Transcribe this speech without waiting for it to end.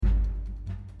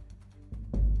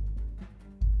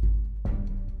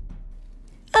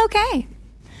Okay.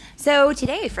 So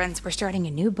today, friends, we're starting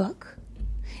a new book.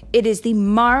 It is the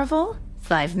Marvel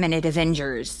 5-Minute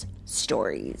Avengers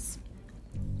stories.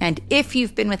 And if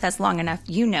you've been with us long enough,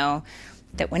 you know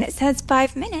that when it says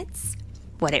 5 minutes,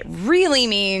 what it really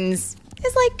means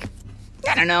is like,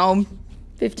 I don't know,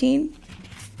 10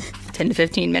 to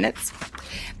 15 minutes.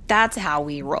 That's how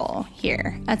we roll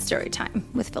here at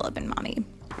Storytime with Philip and Mommy.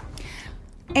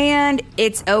 And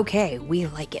it's okay. We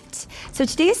like it. So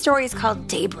today's story is called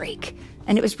Daybreak,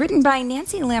 and it was written by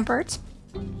Nancy Lampert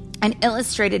and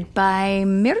illustrated by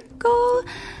Mirko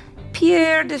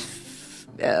Pierre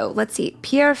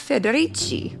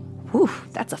Federici. Whew,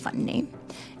 that's a fun name.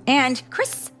 And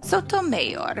Chris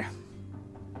Sotomayor.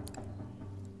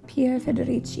 Pierre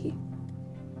Federici.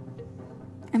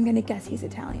 I'm going to guess he's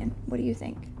Italian. What do you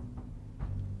think?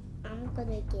 I'm going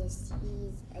to guess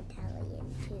he's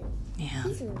Italian, too. Yeah.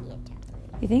 He's going to be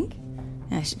Italian. You think?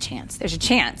 There's a chance. There's a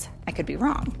chance. I could be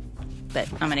wrong. But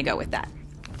I'm going to go with that.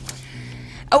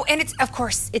 Oh, and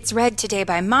it's read today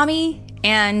by Mommy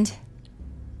and...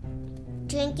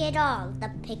 Drink It All, the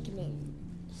Pikmin.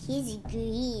 He's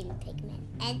green Pikmin.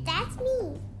 And that's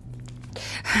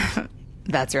me.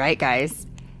 That's right, guys.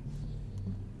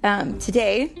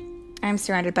 Today, I'm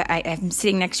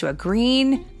sitting next to a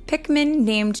green Pikmin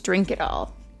named Drink It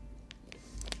All.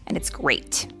 And it's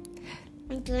great.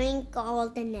 Drink all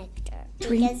the nectar.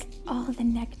 Drink all the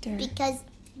nectar. Because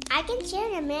I can share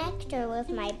the nectar with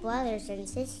my brothers and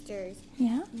sisters.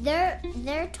 Yeah?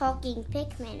 They're talking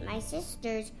Pikmin. My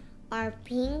sisters are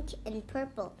pink and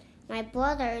purple. My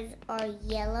brothers are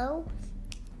yellow,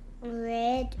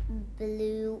 red,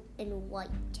 blue, and white.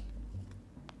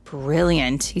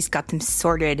 Brilliant. He's got them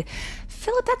sorted.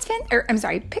 Philip,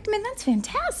 Pikmin, that's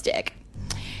fantastic.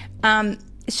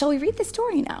 Shall we read the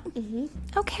story now? Mm-hmm.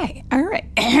 Okay. All right.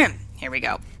 Here we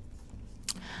go.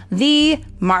 The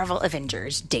Marvel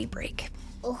Avengers Daybreak.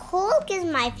 Hulk is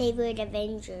my favorite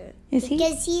Avenger. Is he?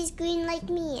 Because he's green like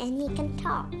me and he can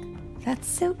talk. That's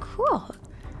so cool.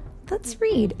 Let's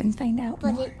read and find out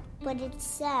more. But it's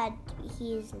sad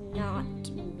he's not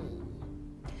me.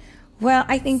 Well,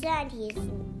 I think... It's sad he's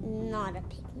not a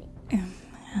Pikmin.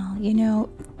 Well,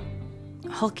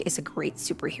 Hulk is a great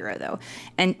superhero, though.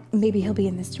 And maybe he'll be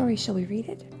in the story. Shall we read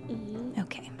it? Mm-hmm.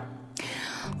 Okay.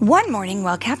 One morning,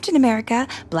 while Captain America,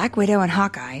 Black Widow, and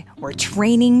Hawkeye were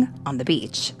training on the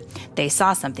beach, they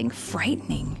saw something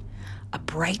frightening. A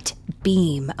bright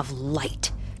beam of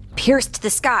light pierced the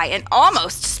sky and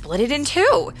almost split it in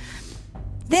two.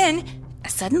 Then,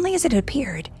 as suddenly as it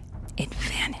appeared, it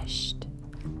vanished.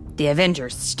 The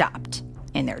Avengers stopped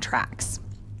in their tracks.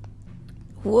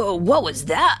 "Whoa, what was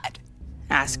that?"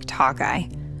 asked Hawkeye.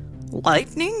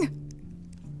 "Lightning?"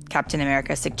 Captain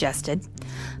America suggested.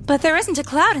 "But there isn't a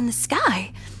cloud in the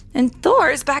sky, and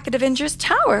Thor is back at Avengers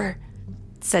Tower,"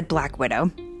 said Black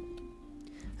Widow.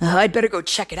 "I'd better go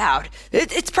check it out.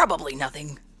 It's probably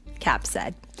nothing," Cap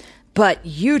said. "But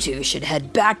you two should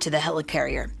head back to the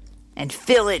helicarrier and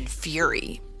fill in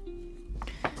Fury."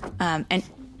 And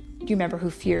do you remember who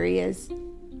Fury is?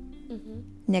 Mm-hmm.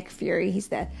 Nick Fury. He's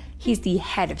the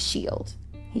head of S.H.I.E.L.D.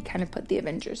 He kind of put the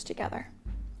Avengers together.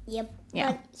 Yep.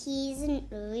 Yeah. But he isn't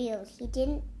real. He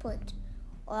didn't put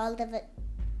all of it.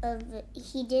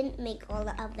 He didn't make all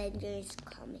the Avengers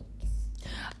comics.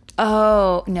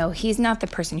 Oh, no, he's not the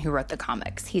person who wrote the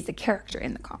comics. He's a character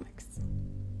in the comics.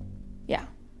 Yeah.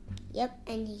 Yep,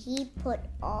 and he put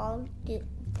all the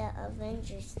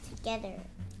Avengers together.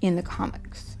 In the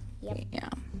comics. Yep. Yeah.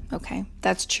 Okay,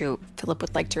 that's true. Philip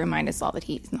would like to remind us all that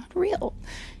he's not real.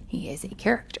 He is a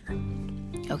character.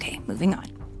 Okay, moving on.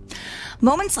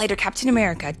 Moments later, Captain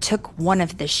America took one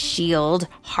of the S.H.I.E.L.D.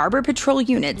 Harbor Patrol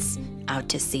units out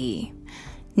to sea.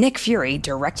 Nick Fury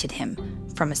directed him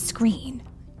from a screen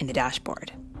in the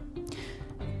dashboard.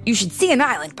 "You should see an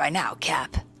island by now,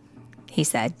 Cap," he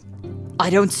said.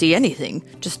 "I don't see anything,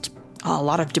 just a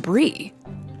lot of debris."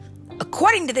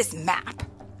 "According to this map,"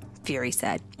 Fury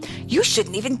said, "you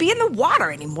shouldn't even be in the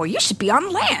water anymore. You should be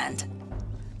on land."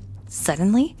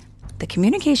 Suddenly, the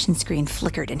communication screen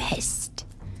flickered and hissed.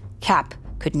 Cap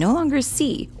could no longer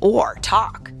see or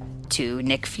talk to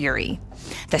Nick Fury.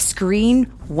 The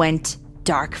screen went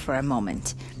dark for a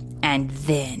moment, and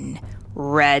then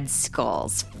Red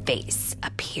Skull's face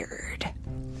appeared.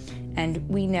 And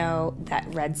we know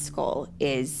that Red Skull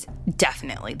is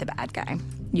definitely the bad guy.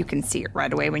 You can see it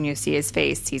right away when you see his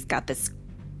face. He's got this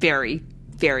very,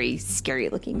 very scary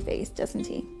looking face, doesn't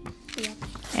he? Yeah.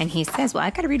 And he says, well,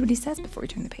 I gotta read what he says before we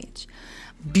turn the page.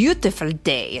 "Beautiful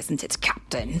day, isn't it,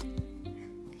 Captain?"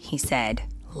 he said,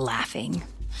 laughing.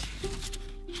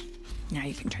 Now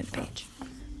you can turn the page.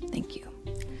 Thank you.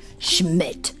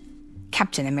 "Schmidt,"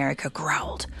 Captain America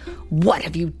growled. "What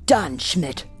have you done,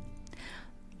 Schmidt?"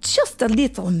 "Just a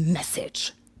little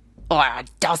message. Or a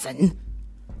dozen."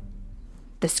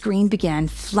 The screen began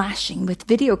flashing with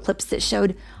video clips that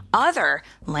showed other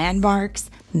landmarks,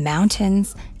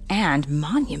 mountains, and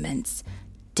monuments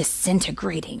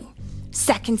disintegrating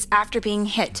seconds after being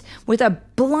hit with a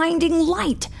blinding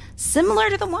light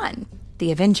similar to the one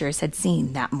the Avengers had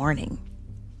seen that morning.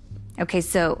 Okay,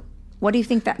 so what do you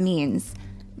think that means?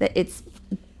 That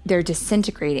they're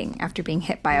disintegrating after being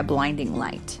hit by a blinding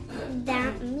light?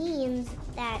 That means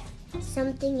that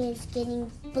something is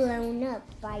getting blown up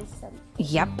by something.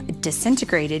 Yep,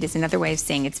 disintegrated is another way of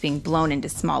saying it's being blown into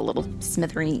small little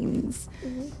smithereens.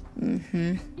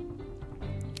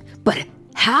 But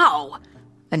how?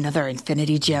 Another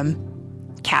Infinity Gem?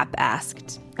 Cap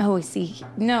asked. Oh, see,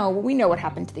 no, we know what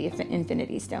happened to the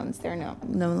Infinity Stones. They're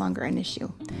no longer an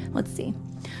issue. Let's see.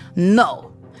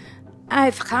 No,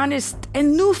 I've harnessed a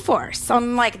new force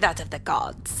unlike that of the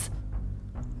gods.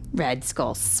 Red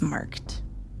Skull smirked.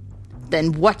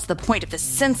 Then what's the point of this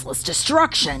senseless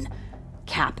destruction?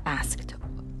 Cap asked.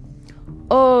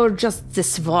 Oh, just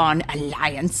this one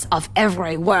alliance of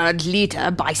every world leader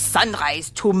by sunrise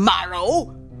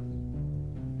tomorrow,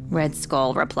 Red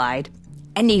Skull replied.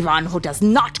 Anyone who does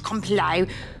not comply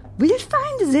will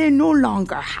find they no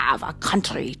longer have a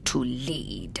country to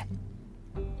lead.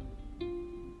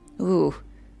 Ooh,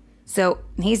 so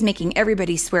he's making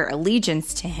everybody swear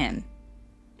allegiance to him,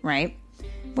 right?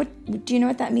 What do you know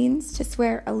what that means, to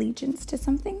swear allegiance to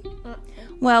something?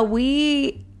 Well,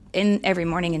 every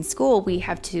morning in school, we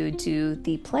have to do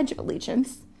the Pledge of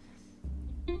Allegiance.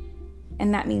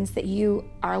 And that means that you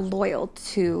are loyal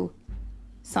to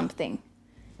something,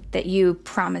 that you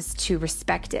promise to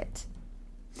respect it.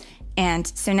 And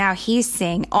so now he's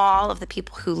saying all of the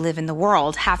people who live in the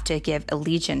world have to give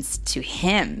allegiance to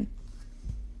him.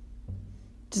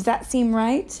 Does that seem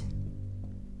right?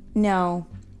 No.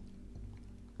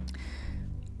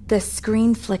 The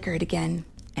screen flickered again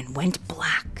and went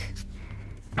black.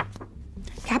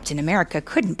 Captain America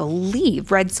couldn't believe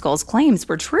Red Skull's claims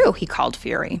were true, he called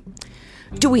Fury.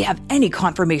 Do we have any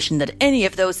confirmation that any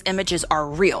of those images are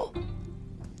real?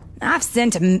 I've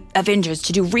sent Avengers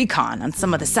to do recon on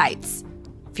some of the sites,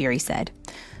 Fury said,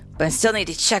 but I still need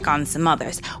to check on some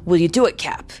others. Will you do it,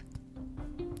 Cap?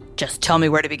 Just tell me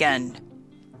where to begin,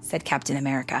 said Captain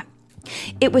America.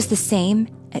 It was the same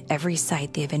at every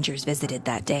site the Avengers visited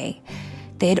that day.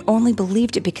 They had only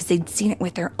believed it because they'd seen it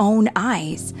with their own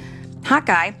eyes.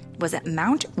 Hawkeye was at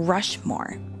Mount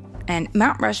Rushmore, and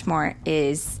Mount Rushmore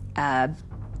is a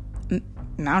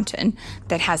mountain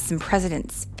that has some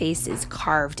presidents' faces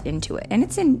carved into it, and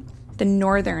it's in the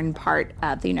northern part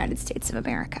of the United States of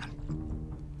America.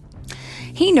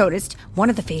 He noticed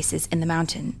one of the faces in the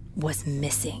mountain was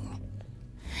missing.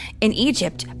 In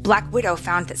Egypt, Black Widow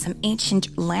found that some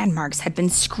ancient landmarks had been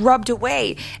scrubbed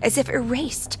away as if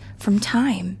erased from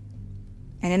time.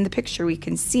 And in the picture we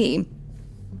can see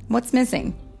what's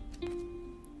missing.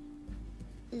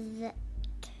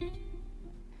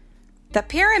 The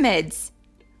pyramids.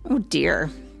 Oh dear.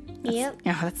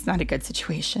 That's not a good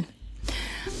situation.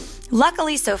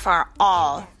 Luckily so far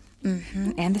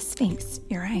and the Sphinx,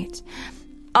 you're right.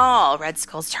 All Red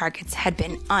Skull's targets had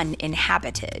been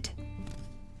uninhabited.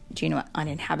 Do you know what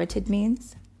uninhabited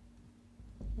means?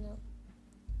 No.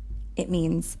 It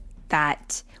means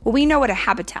that, well, we know what a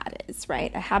habitat is,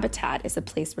 right? A habitat is a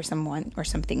place where someone or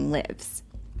something lives.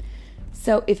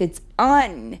 So if it's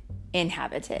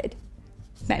uninhabited,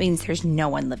 that means there's no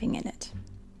one living in it.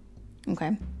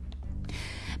 Okay?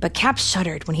 But Cap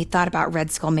shuddered when he thought about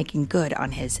Red Skull making good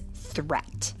on his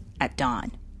threat at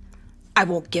dawn. I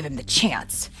won't give him the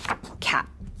chance, Cap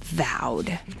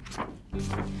vowed.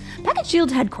 Back at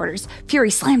S.H.I.E.L.D. headquarters, Fury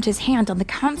slammed his hand on the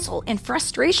console in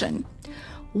frustration.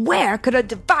 Where could a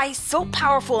device so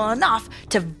powerful enough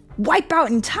to wipe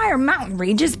out entire mountain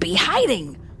ranges be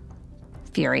hiding?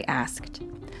 Fury asked.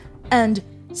 And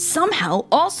somehow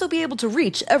also be able to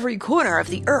reach every corner of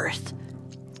the Earth,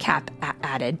 Cap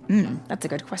added. That's a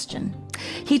good question.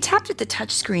 He tapped at the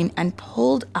touchscreen and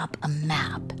pulled up a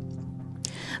map.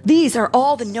 These are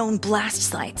all the known blast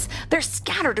sites. They're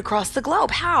scattered across the globe.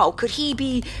 How could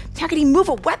he move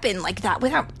a weapon like that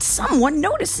without someone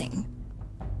noticing?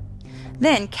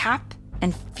 Then Cap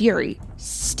and Fury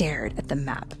stared at the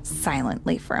map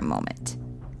silently for a moment.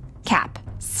 Cap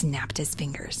snapped his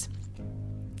fingers.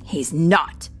 He's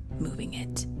not moving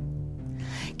it.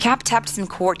 Cap tapped some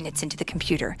coordinates into the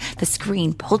computer. The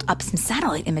screen pulled up some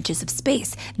satellite images of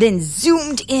space, then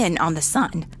zoomed in on the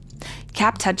sun.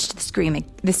 Cap touched the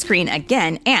screen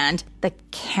again, and the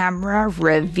camera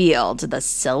revealed the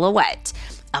silhouette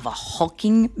of a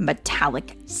hulking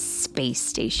metallic space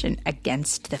station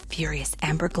against the furious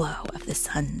amber glow of the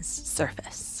sun's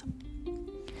surface.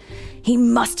 He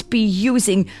must be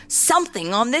using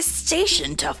something on this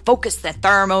station to focus the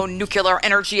thermonuclear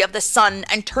energy of the sun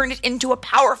and turn it into a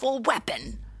powerful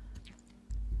weapon.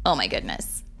 Oh my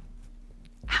goodness.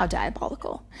 How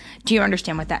diabolical. Do you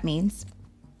understand what that means?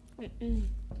 Mm-mm.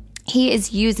 He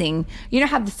is using, you know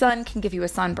how the sun can give you a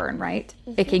sunburn, right?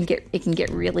 Mm-hmm. It can get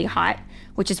really hot,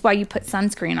 which is why you put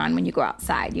sunscreen on when you go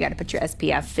outside. You got to put your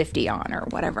SPF 50 on or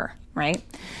whatever, right?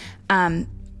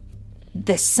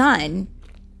 The sun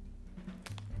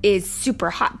is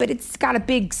super hot, but it's got a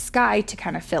big sky to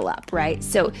kind of fill up, right?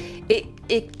 So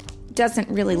it doesn't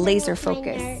really laser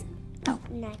focus.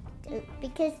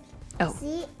 Because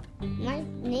see, my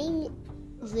name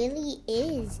really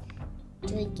is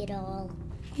Drink It All.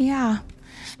 Yeah.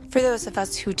 For those of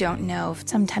us who don't know,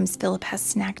 sometimes Philip has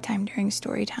snack time during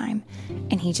story time,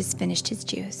 and he just finished his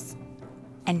juice.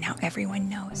 And now everyone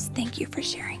knows. Thank you for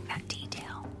sharing that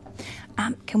detail.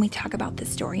 Can we talk about the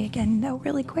story again, though,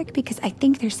 really quick? Because I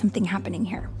think there's something happening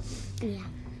here. Yeah.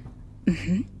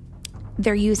 Mm-hmm.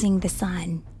 They're using the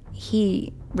sun.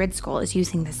 Red Skull, is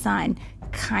using the sun,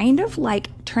 kind of like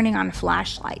turning on a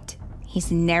flashlight.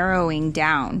 He's narrowing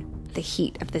down the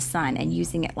heat of the sun and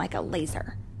using it like a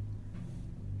laser.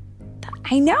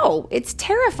 I know, it's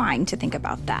terrifying to think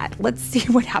about that. Let's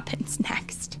see what happens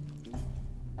next.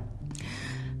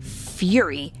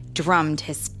 Fury drummed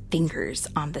his fingers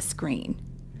on the screen.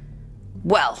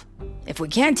 Well, if we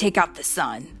can't take out the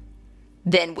sun,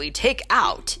 then we take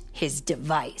out his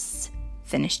device,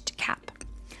 finished Cap.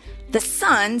 The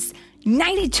sun's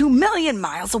 92 million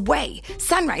miles away.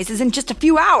 Sunrise is in just a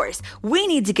few hours. We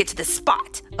need to get to the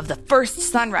spot of the first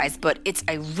sunrise, but it's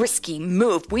a risky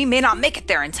move. We may not make it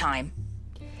there in time.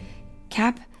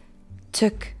 Cap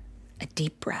took a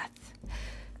deep breath.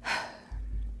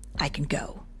 I can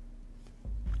go.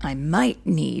 I might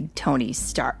need Tony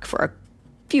Stark for a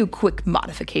few quick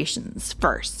modifications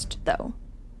first, though.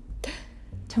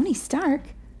 Tony Stark?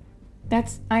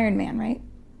 That's Iron Man, right?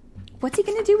 What's he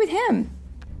going to do with him?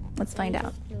 Let's find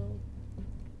out.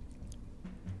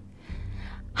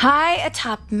 High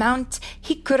atop Mount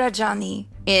Hikurajani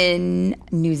in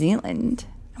New Zealand.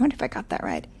 I wonder if I got that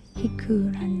right.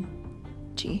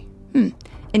 Hikuranji.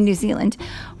 In New Zealand,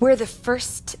 where the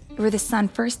sun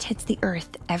first hits the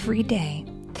earth every day,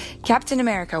 Captain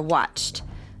America watched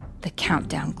the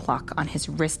countdown clock on his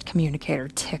wrist communicator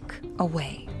tick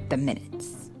away the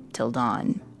minutes till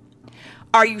dawn.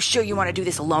 Are you sure you want to do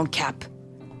this alone, Cap?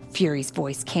 Fury's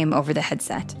voice came over the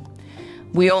headset.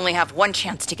 We only have one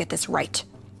chance to get this right,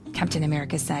 Captain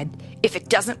America said. If it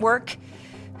doesn't work,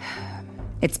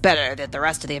 it's better that the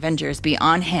rest of the Avengers be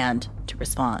on hand to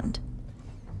respond.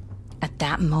 At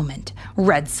that moment,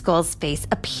 Red Skull's face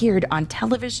appeared on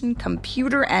television,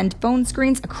 computer, and phone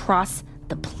screens across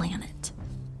the planet.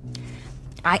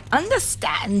 I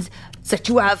understand that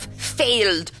you have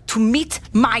failed to meet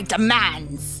my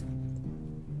demands.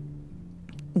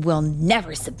 We'll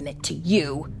never submit to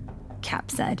you,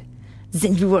 Cap said.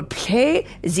 Then you will pay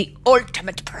the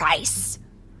ultimate price.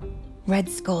 Red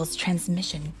Skull's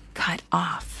transmission cut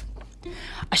off.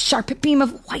 A sharp beam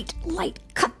of white light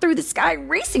cut through the sky,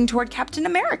 racing toward Captain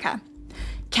America.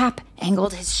 Cap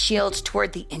angled his shield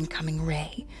toward the incoming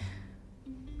ray.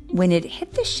 When it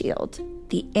hit the shield,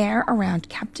 the air around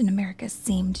Captain America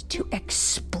seemed to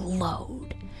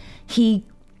explode. He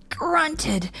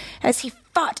grunted as he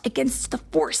fought against the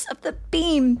force of the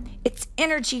beam, its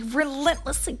energy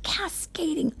relentlessly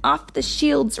cascading off the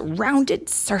shield's rounded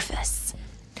surface.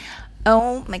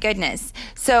 Oh my goodness.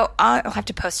 So I'll have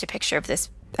to post a picture of this,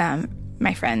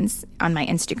 my friends, on my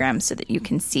Instagram so that you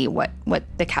can see what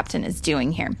the captain is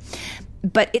doing here.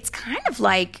 But it's kind of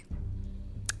like,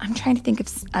 I'm trying to think of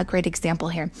a great example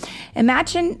here.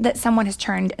 Imagine that someone has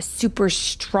turned a super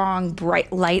strong,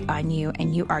 bright light on you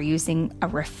and you are using a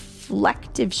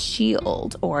reflective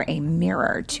shield or a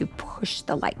mirror to push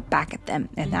the light back at them.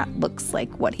 And that looks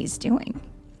like what he's doing.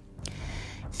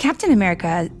 Captain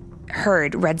America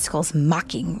heard Red Skull's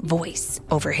mocking voice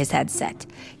over his headset.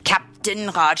 Captain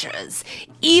Rogers,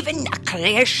 even a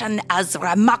creation as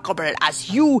remarkable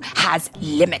as you has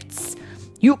limits.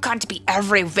 You can't be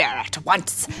everywhere at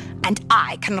once, and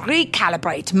I can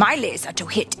recalibrate my laser to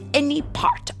hit any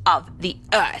part of the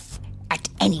Earth at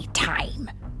any time.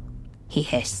 He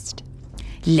hissed.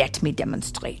 Let me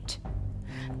demonstrate.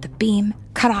 The beam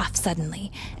cut off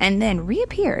suddenly and then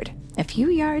reappeared a few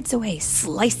yards away,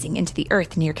 slicing into the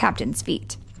earth near Captain's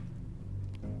feet.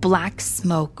 Black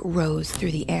smoke rose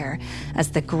through the air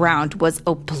as the ground was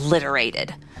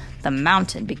obliterated. The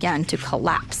mountain began to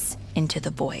collapse into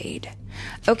the void.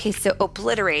 Okay, so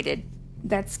obliterated.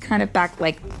 That's kind of back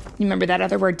like, you remember that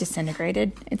other word,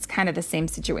 disintegrated? It's kind of the same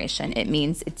situation. It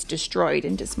means it's destroyed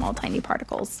into small, tiny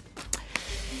particles.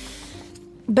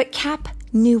 But Cap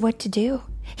knew what to do.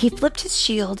 He flipped his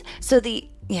shield so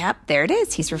there it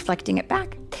is. He's reflecting it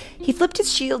back. He flipped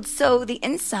his shield so the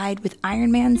inside with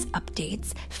Iron Man's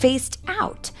updates faced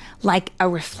out like a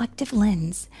reflective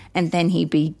lens. And then he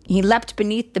leapt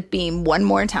beneath the beam one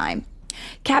more time.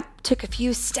 Cap took a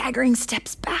few staggering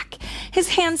steps back. His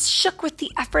hands shook with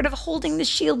the effort of holding the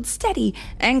shield steady,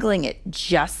 angling it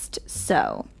just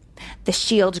so. The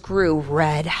shield grew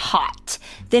red hot,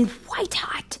 then white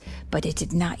hot, but it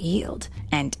did not yield,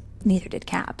 and neither did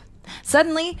Cap.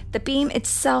 Suddenly, the beam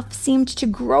itself seemed to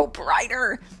grow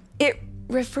brighter. It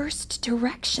reversed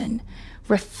direction,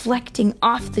 reflecting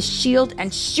off the shield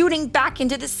and shooting back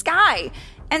into the sky.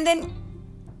 And then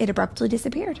it abruptly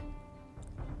disappeared.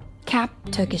 Cap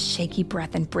took a shaky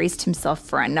breath and braced himself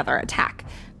for another attack,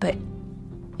 but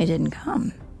it didn't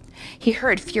come. He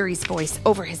heard Fury's voice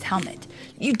over his helmet.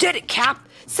 "You did it, Cap!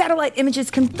 Satellite images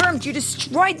confirmed you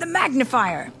destroyed the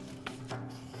magnifier!"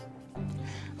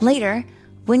 Later,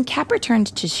 when Cap returned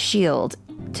to the SHIELD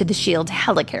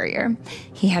helicarrier,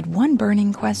 he had one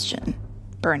burning question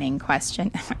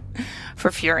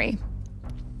for Fury.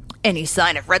 "Any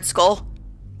sign of Red Skull?"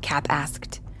 Cap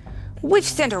asked. "We've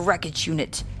sent a wreckage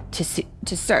unit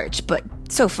to search, but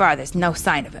so far there's no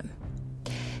sign of him."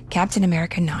 Captain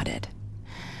America nodded.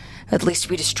 "At least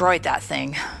we destroyed that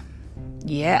thing."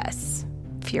 "Yes,"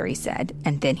 Fury said,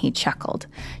 and then he chuckled.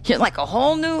 "You're like a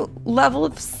whole new level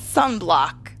of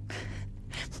sunblock.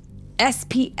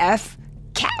 SPF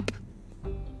Cap."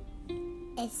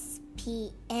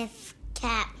 SPF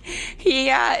Cap.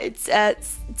 Yeah, it's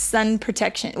sun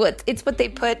protection. Well, it's what they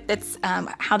put. It's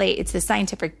it's the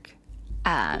scientific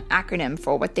acronym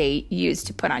for what they use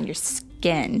to put on your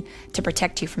skin to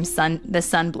protect you from the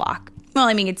sunblock. Well,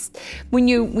 I mean, it's when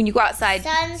you go outside.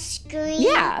 Sunscreen.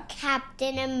 Yeah.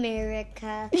 Captain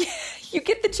America. You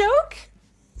get the joke?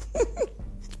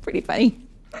 It's pretty funny.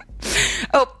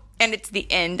 Oh, and it's the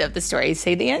end of the story.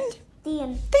 Say the end? The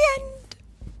end. The end.